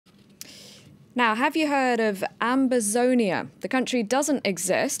Now, have you heard of Ambazonia? The country doesn't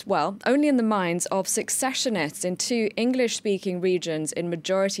exist, well, only in the minds of secessionists in two English-speaking regions in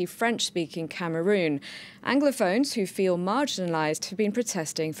majority French-speaking Cameroon. Anglophones who feel marginalised have been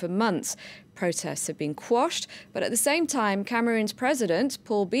protesting for months. Protests have been quashed, but at the same time, Cameroon's president,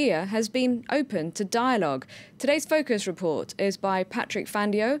 Paul Biya, has been open to dialogue. Today's Focus report is by Patrick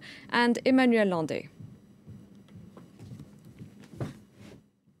Fandio and Emmanuel Landé.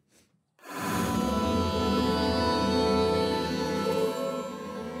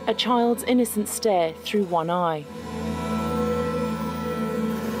 A child's innocent stare through one eye.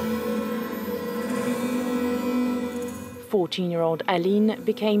 "14-year-old Aline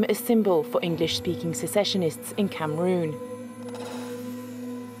became a symbol for English-speaking secessionists in Cameroon.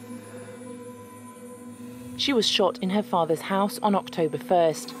 She was shot in her father's house on October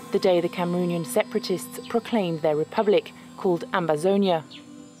 1st, the day the Cameroonian separatists proclaimed their republic, called Ambazonia.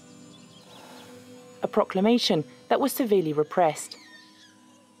 A proclamation that was severely repressed.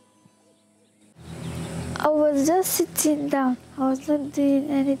 I was just sitting down. I was not doing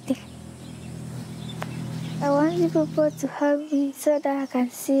anything. I want people to help me so that I can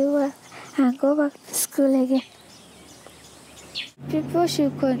see work and go back to school again. People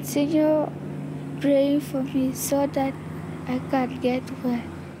should continue praying for me so that I can get well.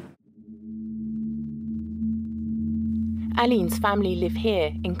 Aline's family live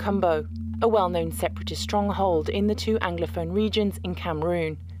here in Kumbo, a well-known separatist stronghold in the two Anglophone regions in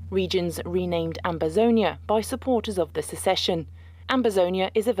Cameroon. Regions renamed Ambazonia by supporters of the secession. Ambazonia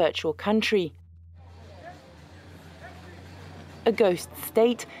is a virtual country, a ghost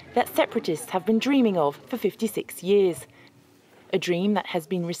state that separatists have been dreaming of for 56 years. A dream that has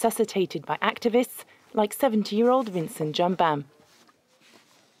been resuscitated by activists like 70-year-old Vincent Jumbam.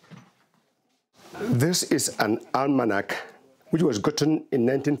 This is an almanac which was gotten in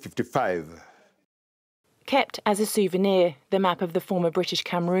 1955. Kept as a souvenir, the map of the former British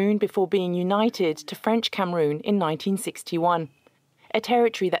Cameroon before being united to French Cameroon in 1961, a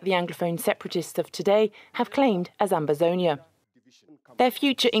territory that the Anglophone separatists of today have claimed as Ambazonia. Their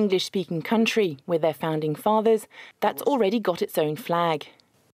future English-speaking country, with their founding fathers, that's already got its own flag.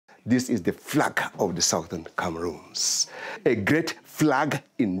 This is the flag of the Southern Cameroons. A great flag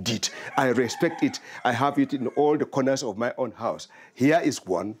indeed. I respect it. I have it in all the corners of my own house. Here is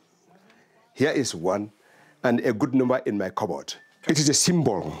one. Here is one. And a good number in my cupboard. It is a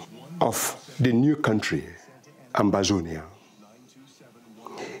symbol of the new country, Ambazonia.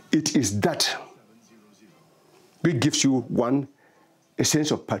 It is that which gives you, one, a sense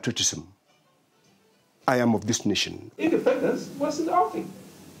of patriotism. I am of this nation. Independence wasn't our thing.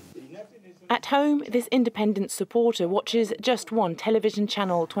 At home, this independent supporter watches just one television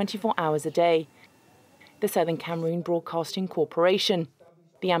channel 24 hours a day. The Southern Cameroon Broadcasting Corporation.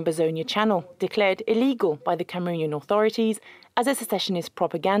 The Ambazonia channel, declared illegal by the Cameroonian authorities as a secessionist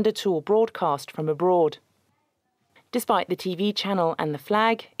propaganda tool broadcast from abroad. Despite the TV channel and the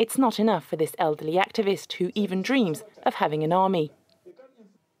flag, it's not enough for this elderly activist who even dreams of having an army.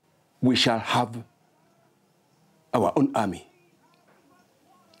 We shall have our own army,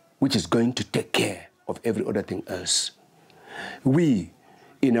 which is going to take care of every other thing else. We,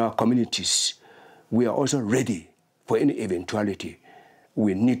 in our communities, we are also ready for any eventuality.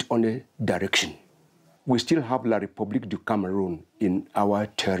 We need only direction. We still have La République du Cameroon in our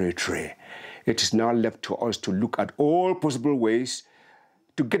territory. It is now left to us to look at all possible ways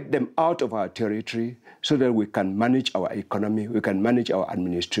to get them out of our territory so that we can manage our economy, we can manage our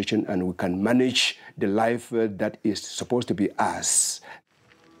administration, and we can manage the life that is supposed to be ours.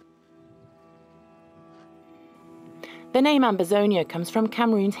 The name Ambazonia comes from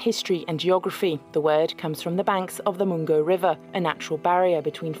Cameroon's history and geography. The word comes from the banks of the Mungo River, a natural barrier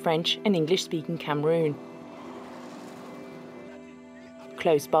between French and English-speaking Cameroon.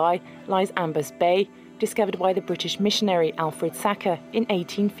 Close by lies Ambas Bay, discovered by the British missionary Alfred Saka in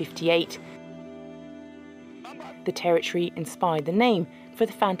 1858. The territory inspired the name for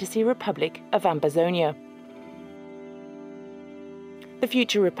the fantasy republic of Ambazonia. The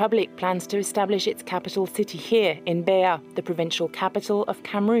future republic plans to establish its capital city here in Biya, the provincial capital of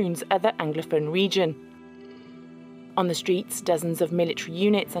Cameroon's other Anglophone region. On the streets, dozens of military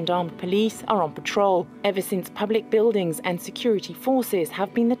units and armed police are on patrol, ever since public buildings and security forces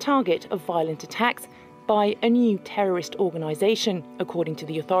have been the target of violent attacks by a new terrorist organisation, according to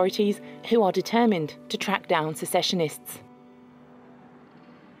the authorities, who are determined to track down secessionists.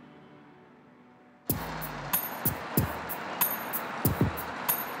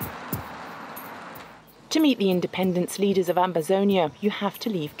 To meet the independence leaders of Ambazonia, you have to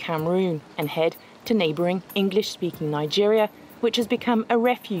leave Cameroon and head to neighbouring English-speaking Nigeria which has become a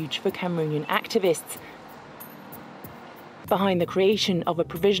refuge for Cameroonian activists. Behind the creation of a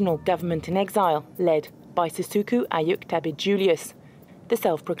provisional government in exile, led by Sisuku Ayuk Julius, the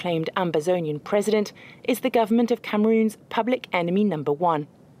self-proclaimed Ambazonian president, is the government of Cameroon's public enemy number one.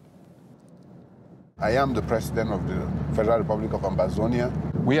 I am the president of the Federal Republic of Ambazonia.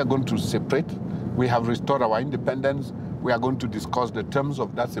 We are going to separate. We have restored our independence. We are going to discuss the terms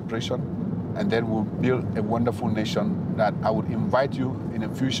of that separation, and then we'll build a wonderful nation that I would invite you in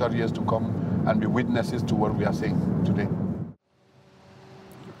a few short years to come and be witnesses to what we are saying today.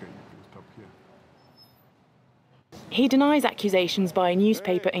 He denies accusations by a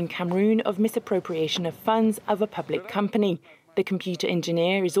newspaper in Cameroon of misappropriation of funds of a public company. The computer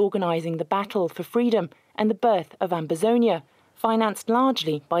engineer is organising the battle for freedom and the birth of Ambazonia, financed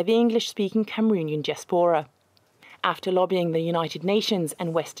largely by the English-speaking Cameroonian diaspora. After lobbying the United Nations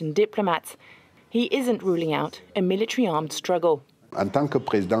and Western diplomats, he isn't ruling out a military armed struggle. En tant que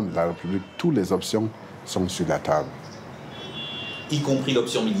président de la République, toutes les options sont sur la table. Y compris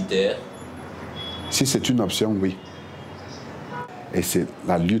l'option militaire? Si c'est une option, oui. Et c'est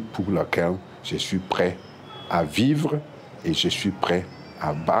la lutte pour laquelle je suis prêt à vivre et je suis prêt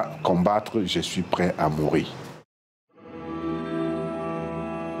à combattre, je suis prêt à mourir.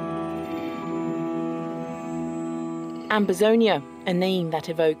 Ambazonia, a name that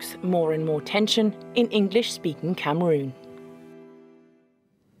evokes more and more tension in English-speaking Cameroon.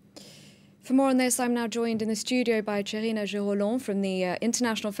 For more on this, I'm now joined in the studio by Cherina Girolon from the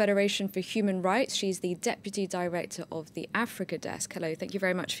International Federation for Human Rights. She's the Deputy Director of the Africa Desk. Hello, thank you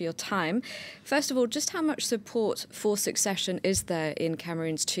very much for your time. First of all, just how much support for succession is there in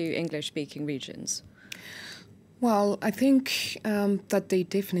Cameroon's two English-speaking regions? Well, I think that they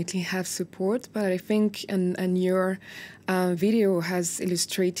definitely have support, but I think and your video has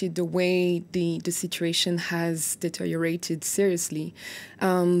illustrated the way the situation has deteriorated seriously.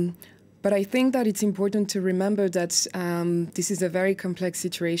 But I think that it's important to remember that this is a very complex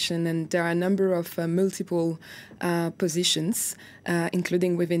situation, and there are a number of multiple positions,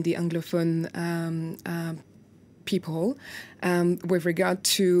 including within the Anglophone people, with regard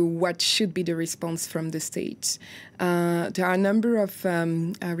to what should be the response from the state. There are a number of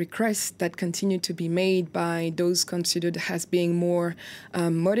requests that continue to be made by those considered as being more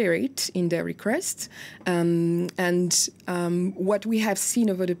moderate in their requests. What we have seen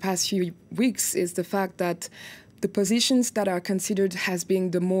over the past few weeks is the fact that the positions that are considered as being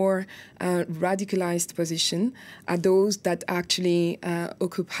the more radicalized position are those that actually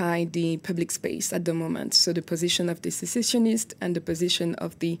occupy the public space at the moment. So the position of the secessionists and the position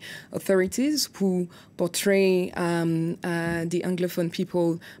of the authorities who portray the Anglophone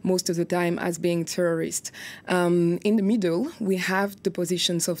people most of the time as being terrorists. In the middle, we have the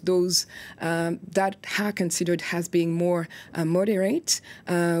positions of those that are considered as being more moderate.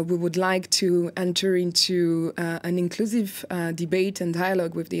 We would like to enter into an inclusive debate and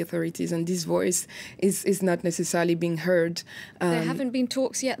dialogue with the authorities, and this voice is not necessarily being heard. There haven't been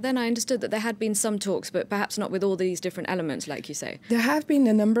talks yet then? I understood that there had been some talks, but perhaps not with all these different elements, like you say. There have been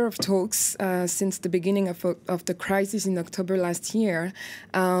a number of talks since the beginning of the crisis in October last year,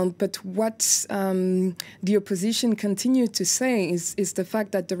 but what the opposition continued to say is the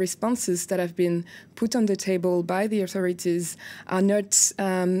fact that the responses that have been put on the table by the authorities are not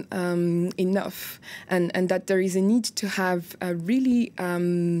enough, and that there is a need to have a really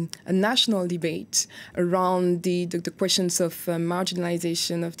a national debate around the questions of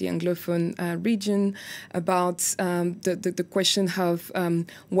marginalisation of the Anglophone region, about the question of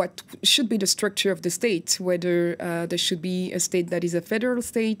what should be the structure of the state, whether there should be a state that is a federal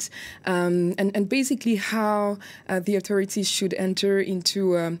state, and basically how the authorities should enter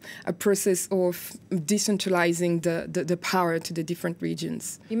into a process of decentralizing the power to the different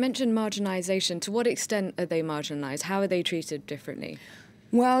regions. You mentioned marginalisation. To what extent are they marginalised? How are they treated differently?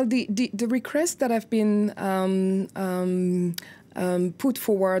 Well, the requests that have been put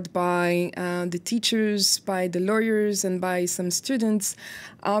forward by the teachers, by the lawyers, and by some students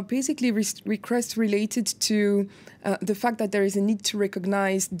are basically requests related to the fact that there is a need to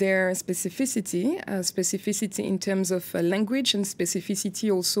recognize their specificity in terms of language, and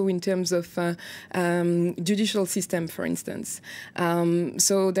specificity also in terms of judicial system, for instance.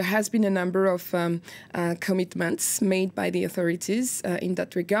 So there has been a number of commitments made by the authorities in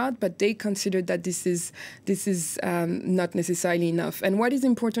that regard, but they consider that this is not necessarily enough. And what is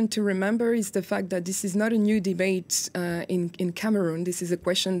important to remember is the fact that this is not a new debate in Cameroon. This is a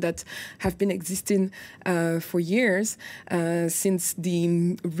question that have been existing for years, since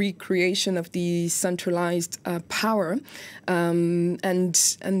the recreation of the centralized power. And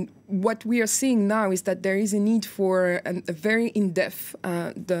what we are seeing now is that there is a need for a very in-depth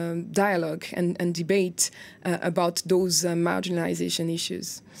the dialogue and debate about those marginalisation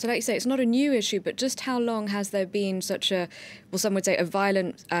issues. So like you say, it's not a new issue, but just how long has there been such a, well, some would say a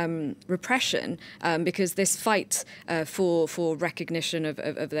violent repression, because this fight for recognition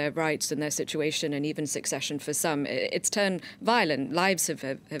of their rights and their situation and even succession for some, it's turned violent. Lives have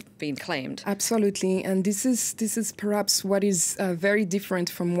been claimed. Absolutely, and this is perhaps what is very different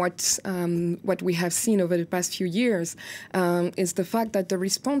from what we have seen over the past few years, is the fact that the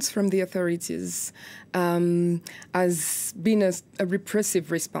response from the authorities has been a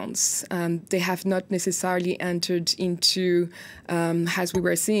repressive response. They have not necessarily entered into, as we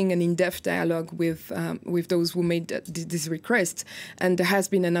were seeing, an in-depth dialogue with those who made this request. And there has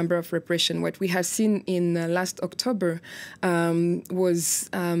been a number of repression. What we have seen in last October was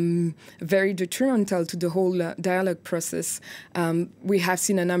very detrimental to the whole dialogue process. We have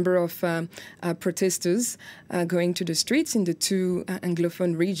seen a number of protesters going to the streets in the two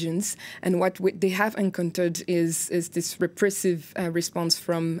Anglophone regions, and what they have encountered is this repressive response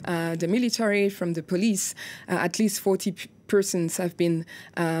from the military, from the police. At least 40 persons have been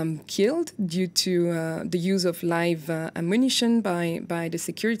killed due to the use of live ammunition by the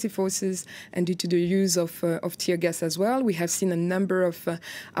security forces and due to the use of tear gas as well. We have seen a number of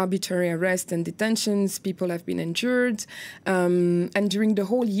arbitrary arrests and detentions. People have been injured. And during the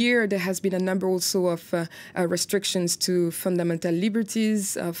whole year, there has been a number also of restrictions to fundamental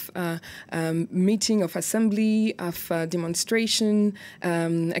liberties, of meeting, of assembly, of demonstration,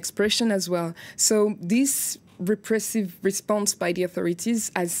 expression as well. So this repressive response by the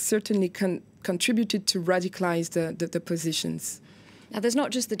authorities has certainly contributed to radicalize the positions. Now, there's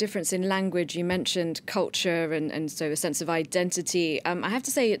not just the difference in language. You mentioned culture and so a sense of identity. I have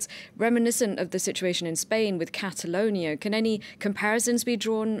to say it's reminiscent of the situation in Spain with Catalonia. Can any comparisons be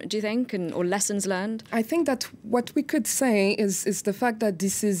drawn, do you think, or lessons learned? I think that what we could say is the fact that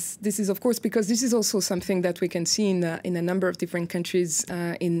this is of course, because this is also something that we can see in a number of different countries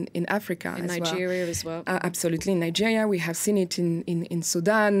in Africa. In Nigeria as well. Absolutely, in Nigeria we have seen it in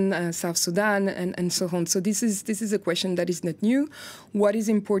Sudan, South Sudan, and so on. So this is a question that is not new. What is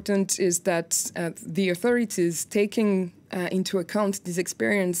important is that the authorities, taking into account this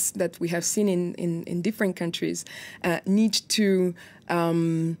experience that we have seen in different countries, need to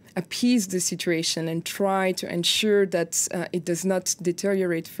appease the situation and try to ensure that it does not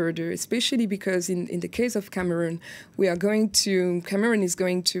deteriorate further, especially because in the case of Cameroon, Cameroon is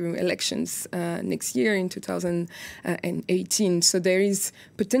going to elections next year in 2018. So there is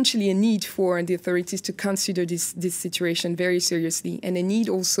potentially a need for the authorities to consider this situation very seriously, and a need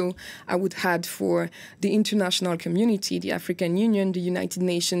also, I would add, for the international community, the African Union, the United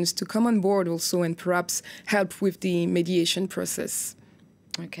Nations, to come on board also and perhaps help with the mediation process.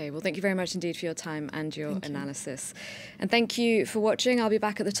 Okay, well, thank you very much indeed for your time and your analysis. And thank you for watching. I'll be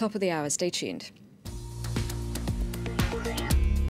back at the top of the hour. Stay tuned.